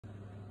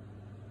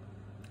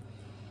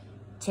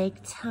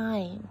Take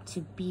time to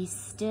be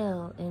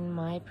still in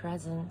my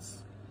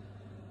presence.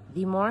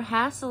 The more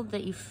hassled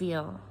that you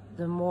feel,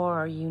 the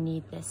more you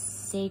need this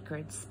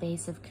sacred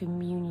space of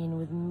communion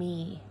with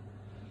me.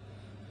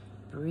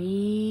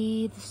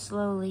 Breathe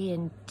slowly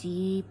and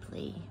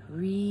deeply.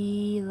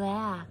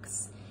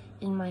 Relax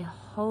in my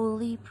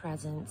holy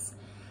presence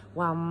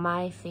while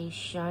my face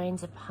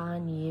shines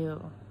upon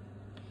you.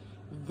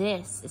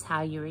 This is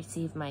how you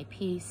receive my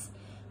peace,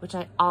 which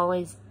I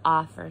always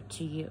offer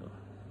to you.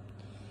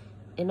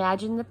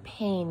 Imagine the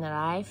pain that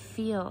I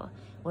feel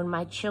when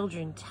my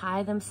children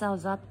tie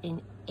themselves up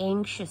in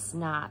anxious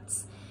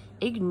knots,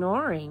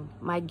 ignoring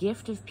my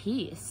gift of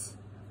peace.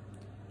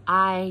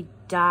 I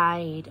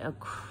died a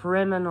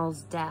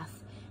criminal's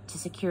death to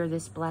secure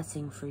this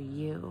blessing for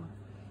you.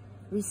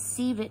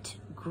 Receive it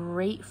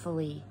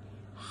gratefully.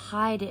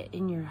 Hide it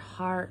in your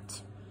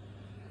heart.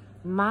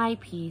 My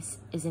peace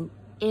is an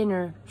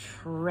inner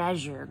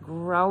treasure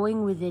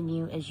growing within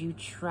you as you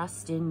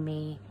trust in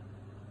me.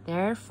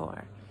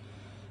 Therefore,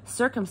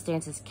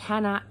 circumstances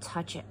cannot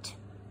touch it.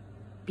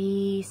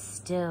 Be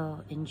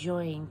still,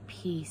 enjoying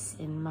peace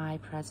in my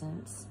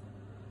presence.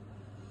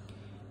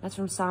 That's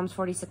from Psalms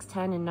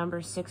 46:10 and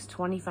Numbers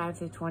 6:25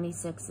 through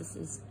 26. This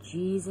is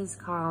Jesus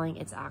Calling.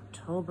 It's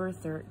October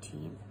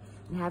 13th.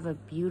 And have a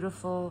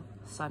beautiful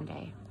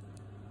Sunday.